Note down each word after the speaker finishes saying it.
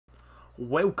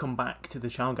Welcome back to the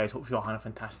channel, guys. Hopefully you all had a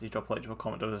fantastic drop a like, drop a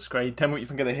comment, or subscribe. Tell me what you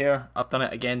think of the hair. I've done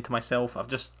it again to myself. I've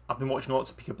been watching lots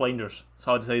of Peaky Blinders,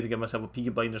 so I decided to give myself a Peaky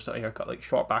Blinders sort of haircut, like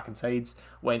short back and sides.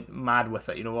 Went mad with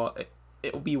it. You know what?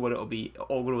 It'll be what it'll be. It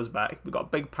all grows back. We've got a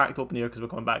big pack to open here because we're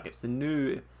coming back. It's the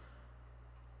new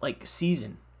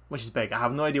season, which is big. I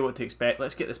have no idea what to expect.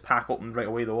 Let's get this pack opened right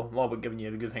away though. I'm all about giving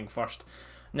you the good thing first.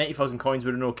 90,000 coins,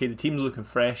 we're doing okay. The team's looking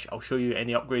fresh. I'll show you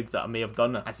any upgrades that I may have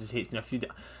done. As I say, it's been a few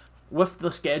days. With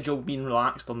the schedule being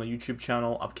relaxed on the YouTube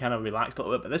channel, I've kind of relaxed a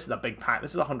little bit, but this is a big pack.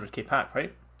 This is a 100k pack,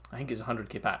 right? I think it's a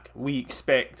 100k pack. We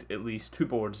expect at least 2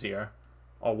 boards here,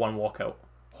 or 1 walkout.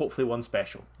 Hopefully 1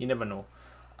 special. You never know.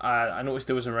 I noticed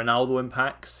there was a Ronaldo in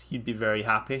packs. He'd be very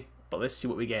happy, but let's see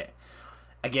what we get.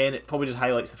 Again, it probably just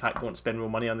highlights the fact don't spend real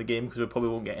money on the game, because we probably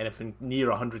won't get anything near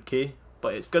 100k,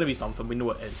 but it's going to be something. We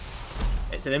know it is.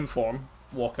 It's an inform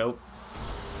walkout.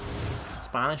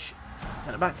 Spanish.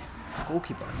 Send it back.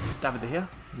 Goalkeeper. David De Gea?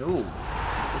 No.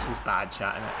 This is bad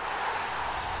chat, isn't it?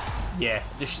 Yeah,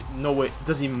 just no way. It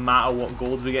doesn't even matter what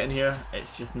gold we get in here.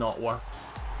 It's just not worth.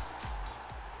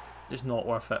 Just not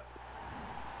worth it.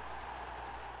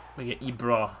 We get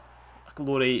Ibra. A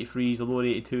lower 83s, a lower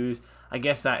 82s. I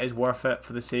guess that is worth it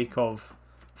for the sake of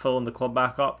filling the club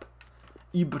back up.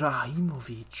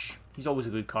 Ibrahimovic. He's always a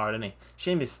good card, isn't he?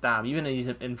 Shame his stam. Even in his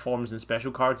informs and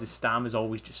special cards, his stam is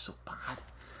always just so bad.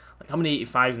 Like, how many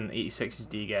 85s and 86s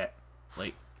do you get?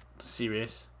 Like,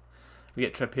 serious. We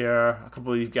get Trippier. A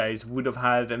couple of these guys would have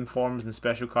had informs and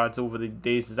special cards over the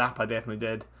days. Zappa definitely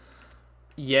did.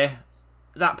 Yeah,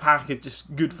 that pack is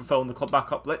just good for filling the club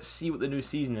back up. Let's see what the new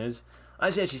season is.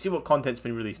 Let's actually see what content's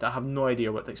been released. I have no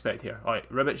idea what to expect here.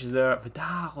 Alright, Ribic is there.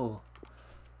 Vidal.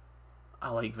 I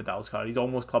like Vidal's card. He's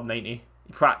almost Club 90.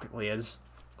 He practically is.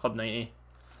 Club 90.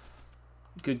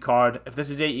 Good card. If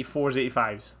this is 84s,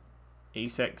 85s.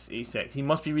 86, 86. He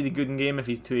must be really good in game if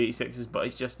he's 2 86s, but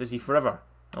it's just, is he forever?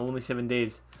 Only 7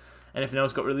 days. Anything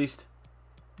else got released?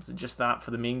 Is it just that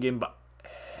for the main game? But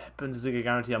Bundesliga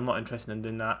guarantee, I'm not interested in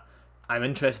doing that. I'm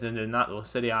interested in doing that though.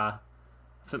 Seria.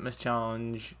 Fitness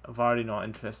challenge. I've already not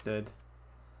interested.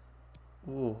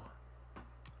 Oh.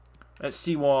 Let's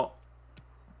see what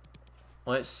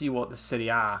the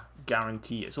Seria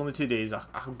guarantee. It's only 2 days.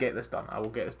 I'll get this done. I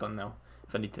will get this done now.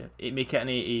 If I need to make it an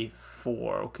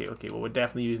 84. Okay. Well, we're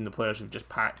definitely using the players we've just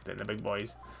packed in the big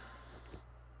boys.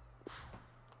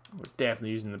 We're definitely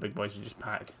using the big boys we just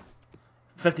packed.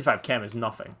 55 chem is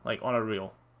nothing. Like, on a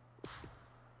reel.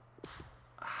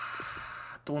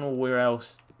 Don't know where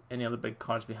else any other big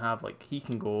cards we have. Like, he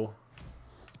can go.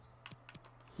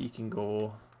 He can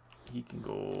go. He can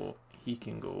go. He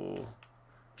can go.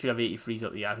 Should have 83s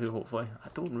at the Yahoo, hopefully. I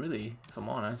don't really, if I'm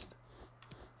honest.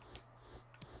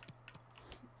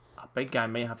 A big guy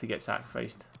may have to get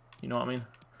sacrificed. You know what I mean?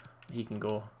 He can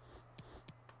go.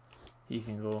 He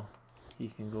can go. He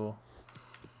can go.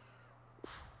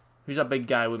 Who's a big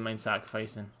guy I wouldn't mind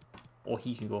sacrificing? Oh,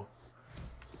 he can go.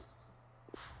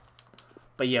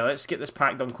 But yeah, let's get this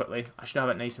pack done quickly. I should have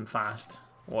it nice and fast.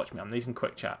 Watch me, I'm nice and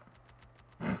quick, chat.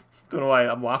 Don't know why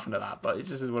I'm laughing at that, but it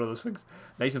just is one of those things.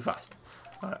 Nice and fast.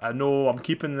 I know I'm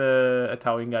keeping the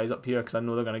Italian guys up here because I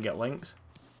know they're going to get links.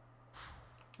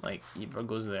 Like, Ibra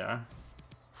goes there.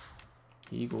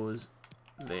 He goes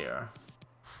there.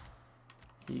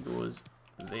 He goes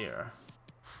there.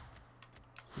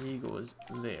 He goes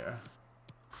there.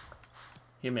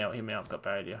 Hear me out, got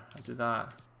bad idea. I did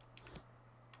that.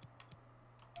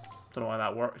 Don't know why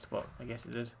that worked, but I guess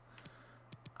it did.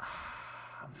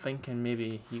 I'm thinking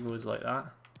maybe he goes like that.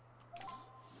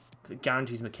 It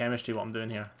guarantees my chemistry what I'm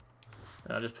doing here.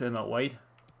 Then I'll just put him out wide.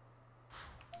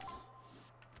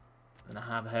 Then I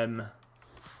have him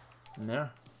in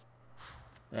there.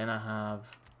 Then I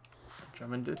have a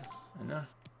German dude in there.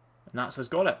 And that's us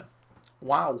got it.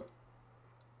 Wow.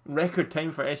 Record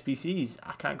time for SPCs.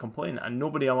 I can't complain. And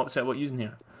nobody I'm upset about using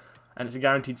here. And it's a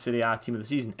guaranteed Serie A team of the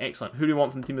season. Excellent. Who do we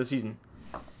want from the team of the season?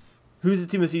 Who's the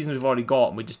team of the season we've already got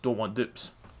and we just don't want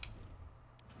dupes?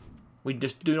 We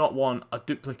just do not want a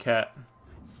duplicate.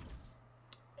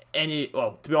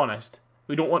 Well, to be honest,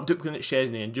 we don't want duplicate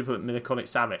Szczesny and duplicate Milikonic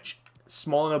Savic.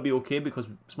 Smalling will be okay because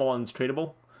Smalling's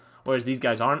tradable, whereas these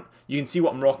guys aren't. You can see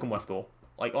what I'm rocking with though.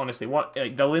 Like honestly, what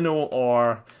like Delino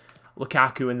or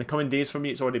Lukaku in the coming days for me,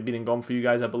 it's already been and gone for you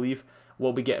guys, I believe.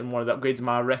 We'll be getting one of the upgrades.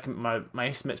 My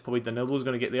estimate's probably Danilo's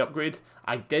going to get the upgrade.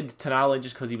 I did Tonali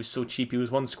just because he was so cheap. He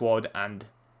was 1 squad and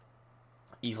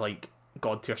he's like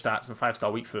god tier stats and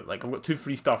 5-star weak foot. Like I've got 2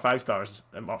 3-star 5-stars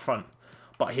up front.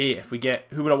 But hey, if we get,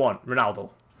 who would I want?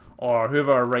 Ronaldo or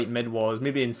whoever our right mid was.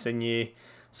 Maybe Insigne,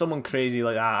 someone crazy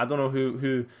like that. I don't know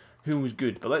who who's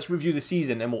good. But let's review the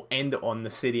season and we'll end it on the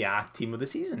Seria team of the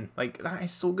season. Like, that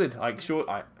is so good. Like,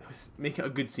 make it a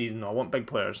good season. I want big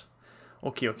players.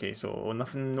 Okay, so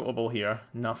nothing notable here.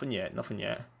 Nothing yet.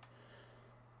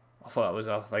 I thought that was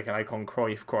like an icon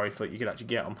Cruyff, like you could actually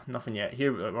get him. Nothing yet.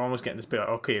 Here, we're almost getting this player.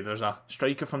 Okay, there's a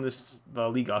striker from La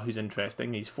Liga who's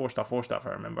interesting. He's 4-star if I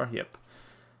remember. Yep.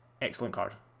 Excellent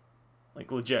card.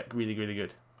 Like, legit, really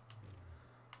good.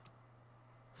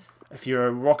 If you're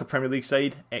a Rocket Premier League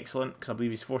side, excellent, because I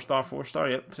believe he's 4-star,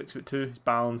 yep, 6'2", he's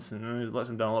balanced, and lets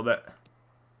him down a little bit.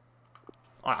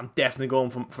 I'm definitely going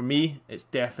for me, it's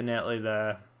definitely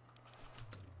the...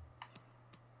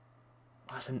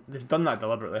 They've done that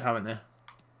deliberately, haven't they?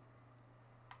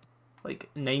 Like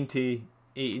 90,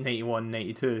 80, 91,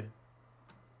 92.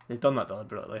 They've done that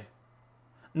deliberately.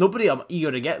 Nobody I'm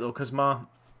eager to get though, because my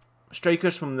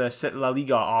strikers from the La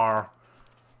Liga are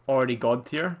already god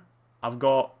tier. I've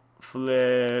got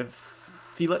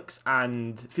Felix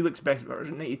best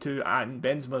version 92 and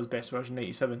Benzema's best version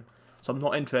 97. So I'm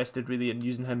not interested really in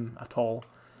using him at all.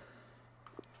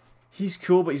 He's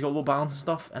cool, but he's got low balance and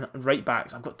stuff. And right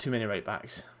backs, I've got too many right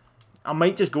backs. I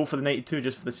might just go for the 92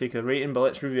 just for the sake of the rating, but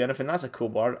let's review anything. That's a cool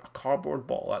board. A cardboard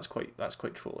bottle, that's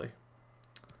quite trolly.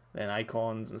 Then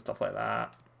icons and stuff like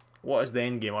that. What is the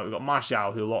end game? We've got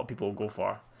Martial, who a lot of people will go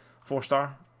for.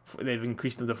 4-star. They've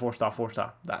increased him to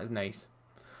 4-star. That is nice.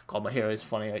 God, my hair is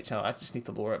funny right now. I just need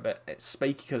to lower it a bit. It's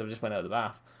spiky because I've just went out of the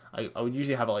bath. I would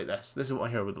usually have it like this. This is what my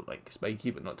hair would look like.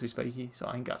 Spiky, but not too spiky. So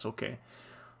I think that's okay.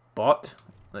 But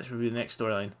let's review the next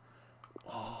storyline.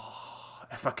 Oh,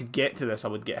 if I could get to this, I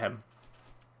would get him.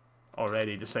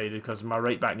 Already decided, because my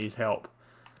right back needs help.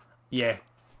 Yeah.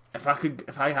 If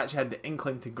I actually had the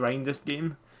inkling to grind this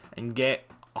game and get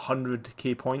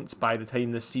 100k points by the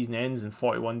time this season ends in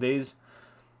 41 days,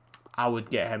 I would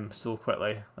get him so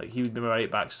quickly. Like, he would be my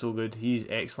right back so good. He's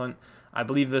excellent. I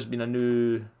believe there's been a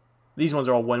new... These ones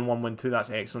are all win 1, win 2. That's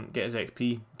excellent. Get his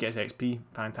XP.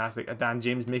 Fantastic. A Dan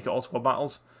James, make it all squad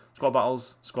battles. Squad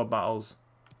battles.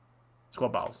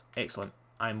 Excellent.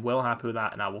 I'm well happy with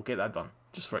that, and I will get that done.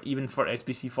 Even for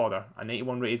SBC fodder. An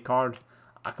 81 rated card,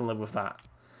 I can live with that.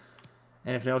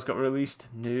 Anything else got released?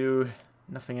 No.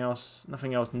 Nothing else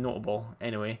notable.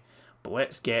 Anyway, but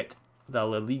let's get the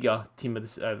La Liga team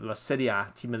of the La Seria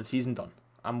team of the season done.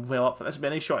 I'm well up for this. It's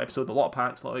been a nice short episode, a lot of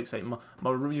packs, a lot of excitement. My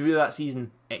review of that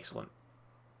season, excellent.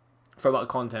 For a lot of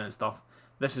content and stuff.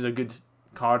 This is a good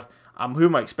card. Who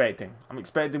am I expecting? I'm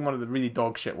expecting one of the really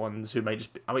dog shit ones who might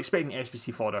just be, I'm expecting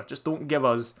SBC fodder. Just don't give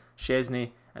us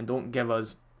Chesney and don't give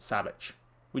us Savic.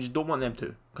 We just don't want them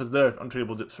to, because they're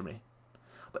untradeable dupes for me.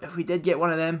 But if we did get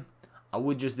one of them, I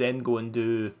would just then go and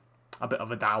do a bit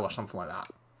of a Vidal or something like that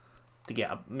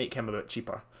to make him a bit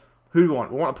cheaper. Who do we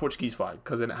want? We want a Portuguese flag,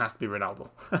 because then it has to be Ronaldo.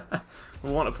 We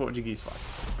want a Portuguese flag.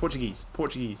 Portuguese.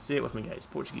 Say it with me, guys.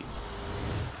 Portuguese.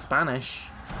 Spanish.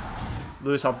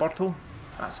 Luis Alberto.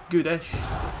 That's goodish.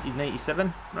 He's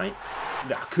 97, right?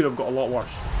 Yeah, I could have got a lot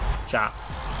worse. Chat.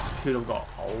 Could have got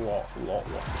a lot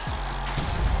worse.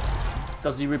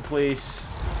 Does he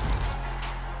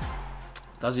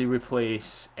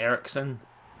replace Ericsson?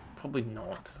 Probably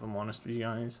not, if I'm honest with you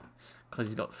guys. Because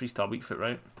he's got 3-star weak foot,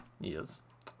 right? He is.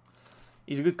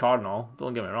 He's a good card and all,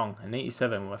 don't get me wrong. An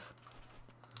 87 with...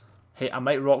 Hey, I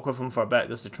might rock with him for a bit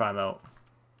just to try him out.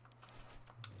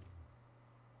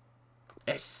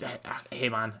 Hey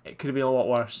man, it could have been a lot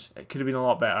worse. It could have been a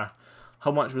lot better.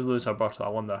 How much was Luis Alberto? I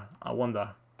wonder.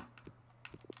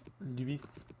 Luis.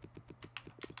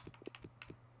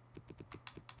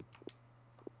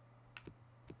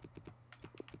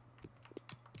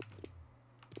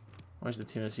 Where's the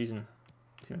team of the season?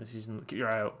 Keep your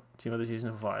eye out. Team of the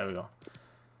season. There we go.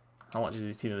 How much is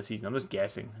his team of the season? I'm just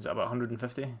guessing. Is it about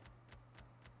 150?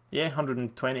 Yeah,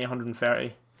 120,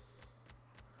 130.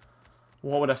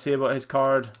 What would I say about his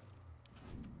card?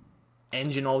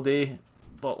 Engine all day.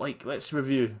 But, like, let's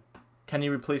review. Can he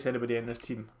replace anybody in this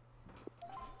team?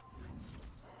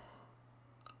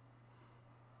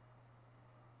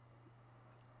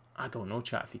 I don't know,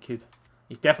 chat, if he could.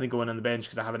 He's definitely going on the bench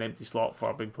because I have an empty slot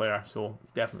for a big player, so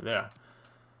he's definitely there.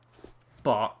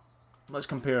 But, let's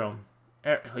compare him.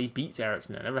 He beats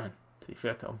Ericsson and everything, to be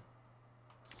fair to him.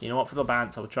 You know what, for the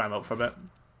bants, I'll try him out for a bit.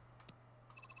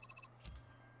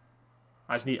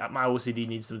 I just need, my OCD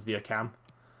needs him to be a cam.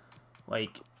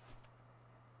 Like,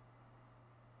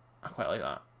 I quite like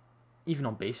that. Even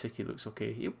on basic, he looks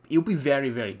okay. He'll be very,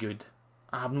 very good.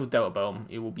 I have no doubt about him.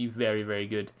 He will be very, very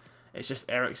good. It's just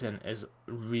Ericsson is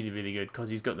really, really good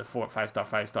because he's got the 5-star,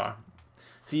 5-star.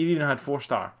 So you've even had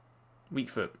 4-star. Weak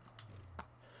foot.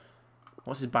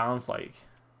 What's his balance like?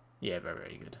 Yeah, very,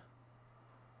 very good.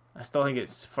 I still think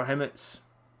it's, for him it's,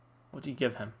 what do you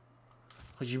give him?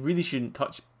 Because you really shouldn't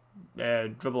touch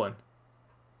dribbling.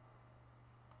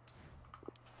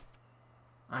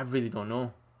 I really don't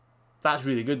know. That's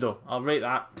really good though. I'll rate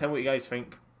that. Tell me what you guys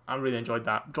think. I really enjoyed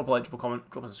that. Drop a like, drop a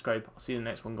comment, drop a subscribe. I'll see you in the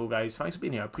next one. Go guys. Thanks for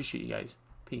being here. I appreciate you guys.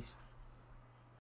 Peace.